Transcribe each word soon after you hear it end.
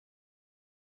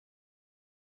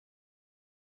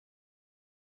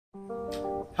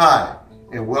Hi,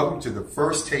 and welcome to the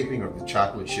first taping of The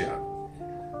Chocolate Chef.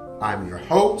 I'm your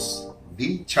host,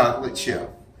 The Chocolate Chef.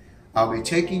 I'll be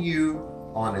taking you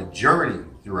on a journey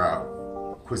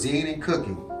throughout cuisine and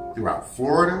cooking throughout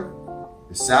Florida,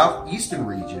 the southeastern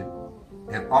region,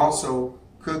 and also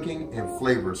cooking and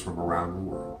flavors from around the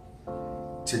world.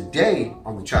 Today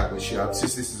on The Chocolate Chef,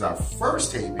 since this is our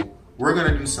first taping, we're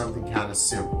going to do something kind of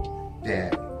simple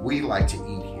that we like to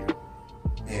eat here.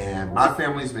 And my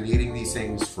family's been eating these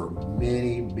things for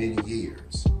many, many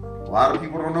years. A lot of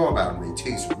people don't know about them. They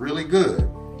taste really good.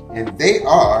 And they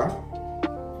are,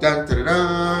 dun, dun, dun,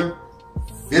 dun,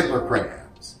 Fiddler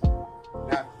crabs.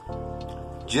 Now,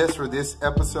 just for this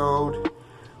episode,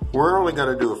 we're only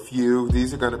going to do a few.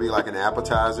 These are going to be like an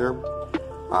appetizer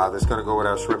that's going to go with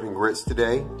our shrimp and grits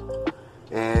today.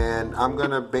 And I'm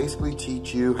going to basically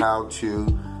teach you how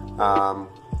to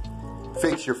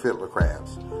fix your fiddler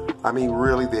crabs. I mean,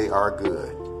 really, they are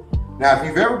good. Now, if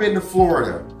you've ever been to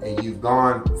Florida and you've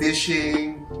gone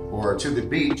fishing or to the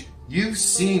beach, you've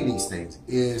seen these things.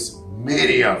 It's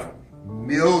many of them,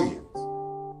 millions.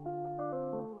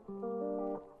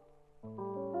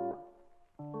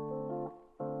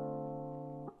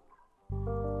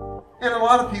 And a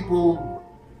lot of people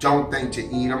don't think to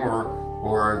eat them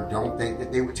or don't think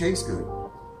that they would taste good.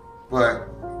 But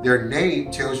their name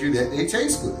tells you that they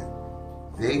taste good.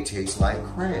 They taste like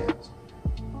crabs.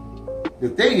 The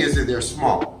thing is that they're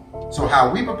small. So how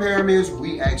we prepare them is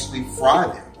we actually fry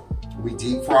them. We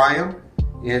deep fry them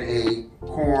in a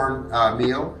corn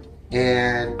meal,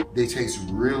 and they taste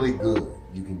really good.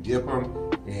 You can dip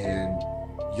them in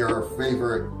your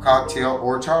favorite cocktail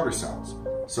or tartar sauce.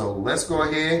 So let's go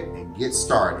ahead and get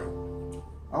started.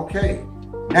 Okay,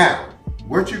 now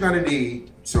what you're gonna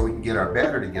need so we can get our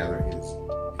batter together is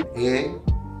an egg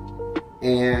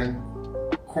and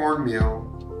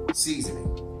cornmeal seasoning.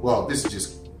 Well, this is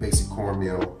just basic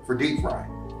cornmeal for deep fry.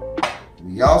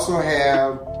 We also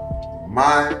have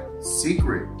my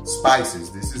secret spices.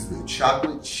 This is the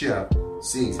Chocolate Chef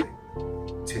seasoning.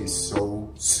 It tastes so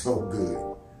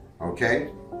good.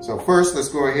 Okay, so first let's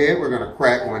go ahead. We're gonna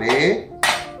crack one egg.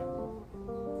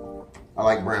 I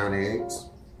like brown eggs.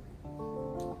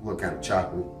 Look kind of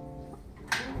chocolate.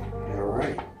 All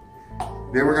right.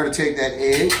 Then we're gonna take that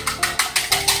egg.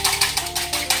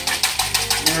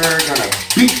 We're gonna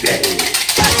beat that egg.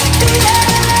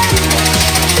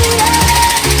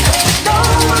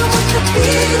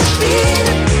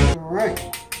 All right.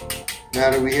 Now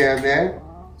that we have that,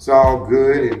 it's all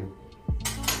good and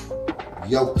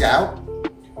yolked out.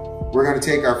 We're gonna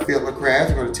take our fiddler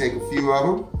crabs. We're gonna take a few of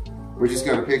them. We're just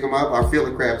gonna pick them up. Our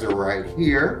fiddler crabs are right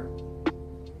here.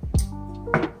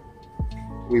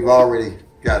 We've already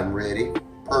got them ready.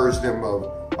 Purged them of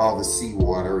all the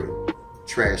seawater and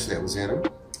trash that was in them.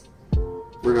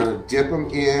 We're gonna dip them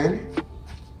in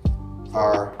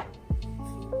our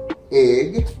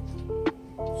egg.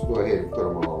 Let's go ahead and put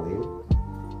them all in.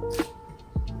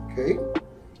 Okay,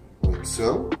 like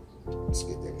so. Let's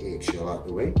get that eggshell out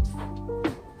the way.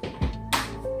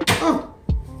 Oh.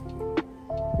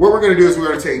 What we're gonna do is we're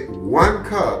gonna take 1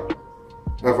 cup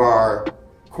of our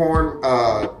corn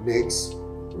mix.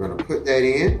 We're gonna put that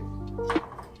in.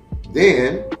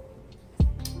 Then,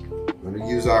 I'm gonna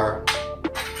use our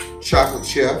Chocolate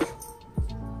Chef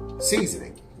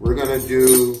seasoning. We're gonna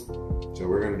do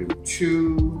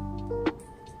 2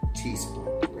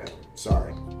 teaspoons, rather.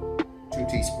 Sorry, 2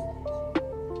 teaspoons.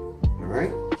 All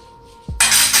right.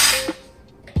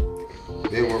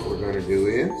 Then what we're gonna do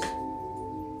is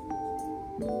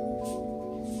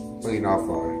clean off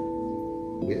our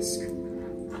whisk.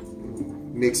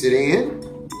 Mix it in.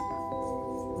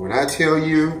 When I tell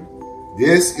you,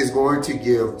 this is going to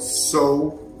give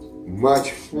so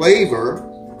much flavor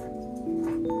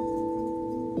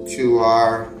to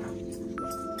our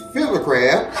fiddler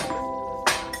crabs.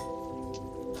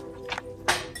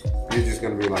 You're just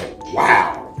gonna be like,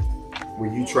 wow,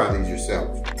 when you try these yourself.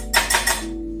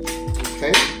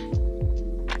 Okay,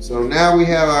 so now we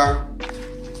have our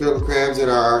fiddler crabs in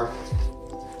our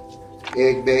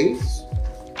egg base.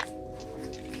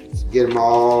 Let's get them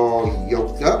all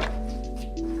yolked up.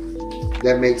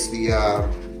 That makes the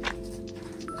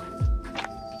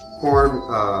corn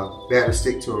batter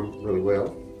stick to them really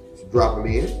well. Just drop them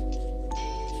in.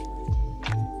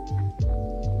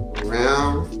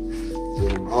 Around.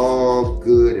 Get them all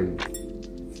good and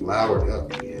floured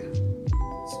up. Yeah.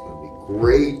 It's gonna be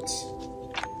great.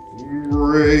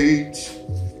 Great.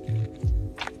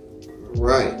 All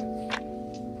right.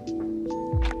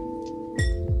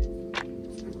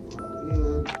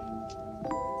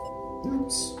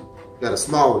 Oops. Got a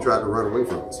small one trying to run away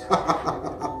from us.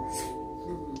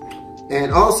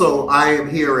 And also, I am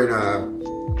here in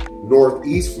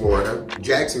Northeast Florida,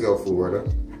 Jacksonville, Florida.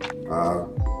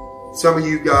 Some of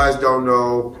you guys don't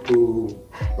know who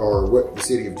or what the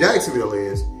city of Jacksonville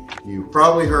is. You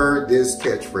probably heard this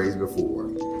catchphrase before.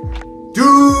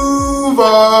 Duval!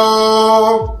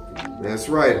 That's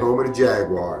right, home of the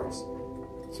Jaguars.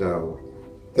 So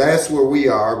that's where we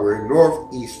are. We're in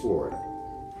Northeast Florida.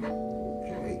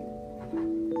 Okay.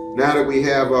 Now that we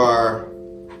have our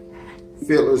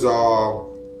fiddlers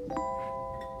all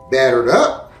battered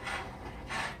up,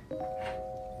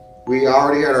 we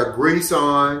already had our grease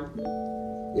on.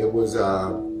 It was,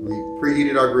 we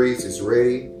preheated our grease. It's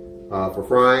ready for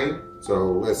frying.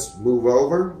 So let's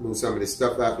move some of this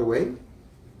stuff out the way.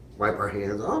 Wipe our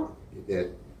hands off. Get that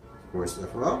more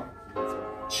stuff off.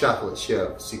 Chocolate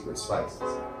Chef secret spices.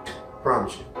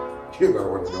 Promise you, you're gonna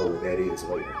want to know what that is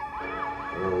later.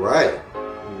 All right,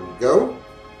 here we go.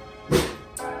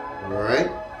 All right,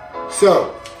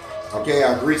 so, okay,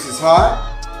 our grease is hot,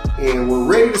 and we're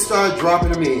ready to start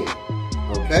dropping them in,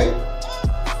 okay?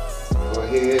 Go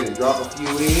ahead and drop a few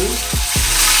in.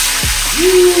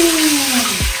 Woo!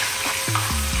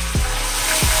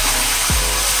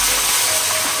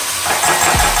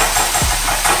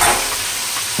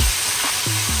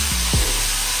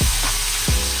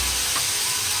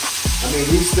 I mean,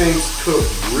 these things cook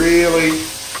really,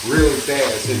 really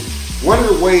fast. And one of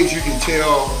the ways you can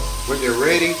tell when they're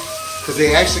ready, because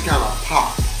they actually kind of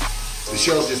pop. The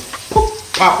shells just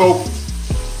poof, pop open,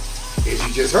 as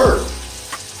you just heard.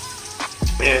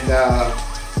 And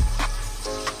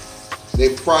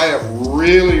they fry up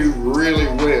really, really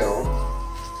well.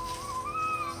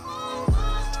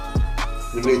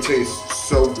 And they taste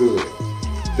so good.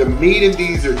 The meat in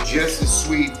these are just as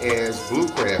sweet as blue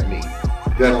crab meat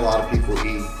that a lot of people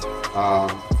eat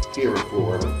here in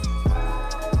Florida.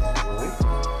 All right.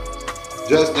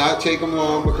 Does not take them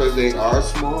long because they are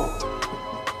small.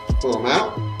 Pull them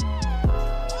out.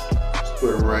 Just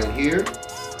put them right here.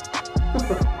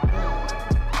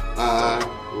 I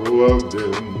love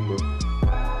them.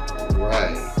 All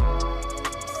right.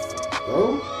 So,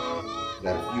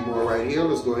 got a few more right here.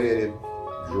 Let's go ahead and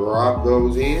drop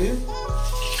those in.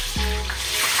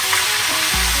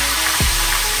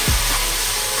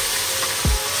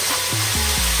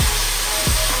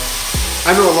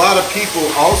 I know a lot of people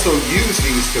also use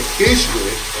these to fish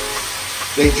with.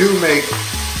 They do make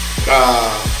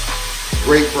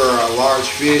great for large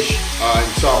fish in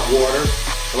salt water.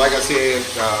 But like I said,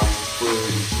 for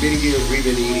many years we've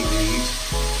been eating these.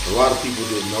 A lot of people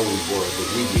didn't know these were, but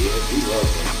we did. We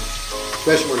loved them,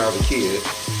 especially when I was a kid.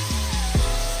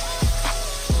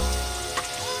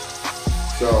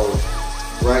 So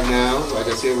right now, like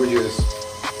I said, we're just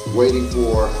waiting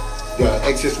for the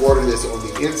excess water that's on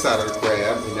the inside of the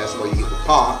crab, and that's why you get the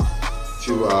pop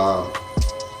to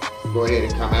go ahead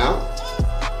and come out.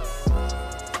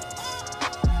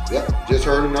 Yep, just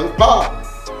heard another pop.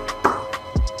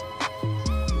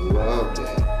 Love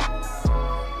that.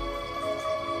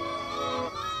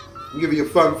 I'll give you a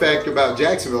fun fact about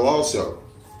Jacksonville also.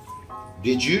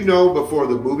 Did you know before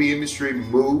the movie industry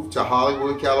moved to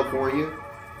Hollywood, California,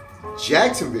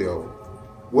 Jacksonville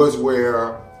was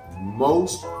where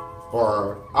most,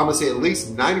 or I'm gonna say at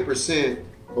least 90%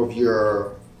 of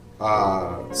your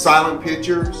silent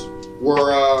pictures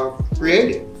were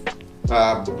created.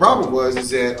 The problem was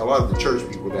that a lot of the church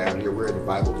people down here, we're in the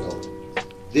Bible Belt,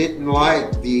 didn't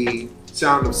like the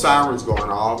sound of sirens going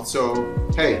off. So,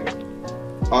 hey,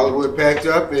 Hollywood packed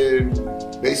up and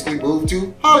basically moved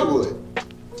to Hollywood.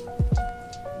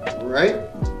 All right,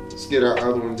 let's get our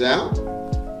other ones out.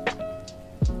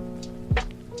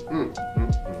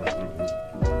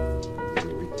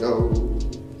 Here we go.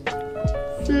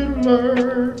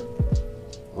 Fiddler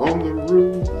on the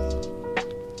roof.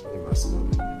 In my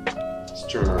stomach. Let's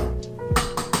turn our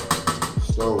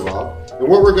stove off. And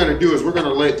what we're gonna do is we're gonna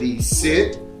let these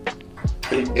sit.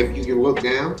 If you can look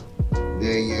down,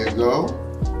 there you go.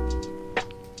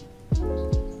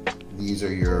 These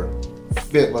are your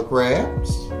fiddler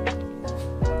crabs.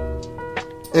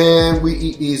 And we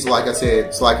eat these, like I said,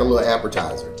 it's like a little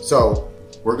appetizer. So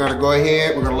we're gonna go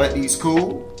ahead, we're gonna let these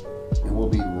cool, and we'll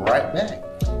be right back.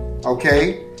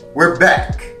 Okay, we're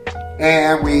back.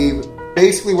 And we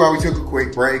basically, while we took a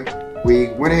quick break, we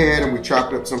went ahead and we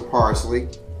chopped up some parsley,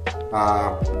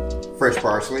 fresh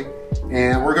parsley,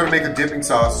 and we're gonna make a dipping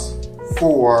sauce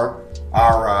for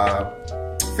our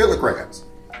fiddler crabs.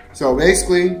 So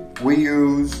basically, we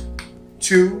use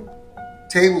 2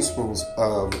 tablespoons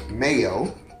of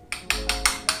mayo,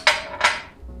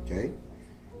 okay,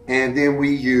 and then we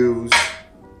use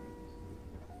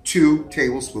 2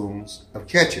 tablespoons of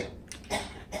ketchup.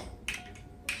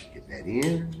 Get that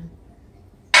in.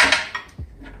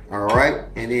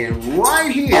 And then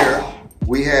right here,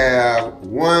 we have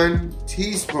 1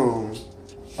 teaspoon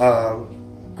of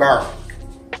garlic.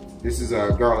 This is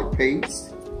a garlic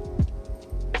paste.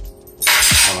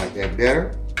 I like that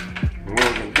better. And what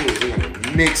we're gonna do is we're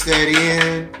gonna mix that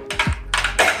in.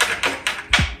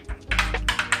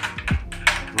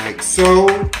 Like so.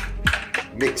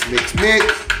 Mix, mix, mix.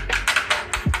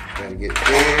 Gotta get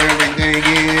everything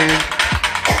in.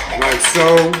 Like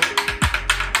so.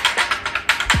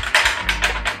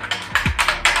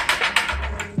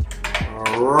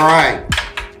 All right.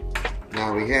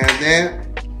 Now we have that.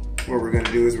 What we're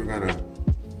gonna do is we're gonna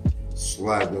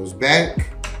slide those back.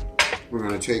 We're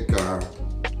gonna take our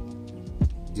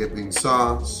dipping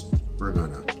sauce. We're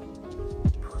gonna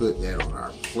put that on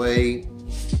our plate.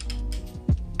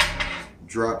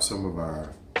 Drop some of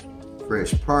our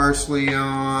fresh parsley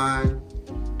on.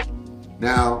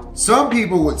 Now, some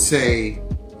people would say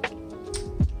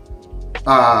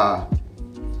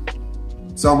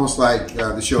it's almost like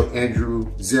the show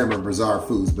Andrew Zimmer, Bizarre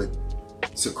Foods, but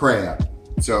it's a crab.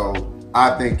 So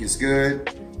I think it's good.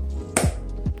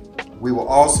 We will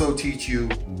also teach you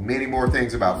many more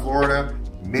things about Florida,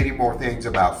 many more things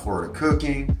about Florida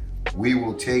cooking. We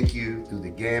will take you through the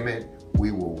gamut.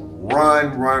 We will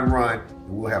run, and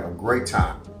we'll have a great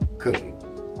time cooking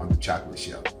on the Chocolate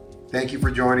Chef. Thank you for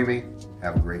joining me.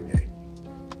 Have a great day.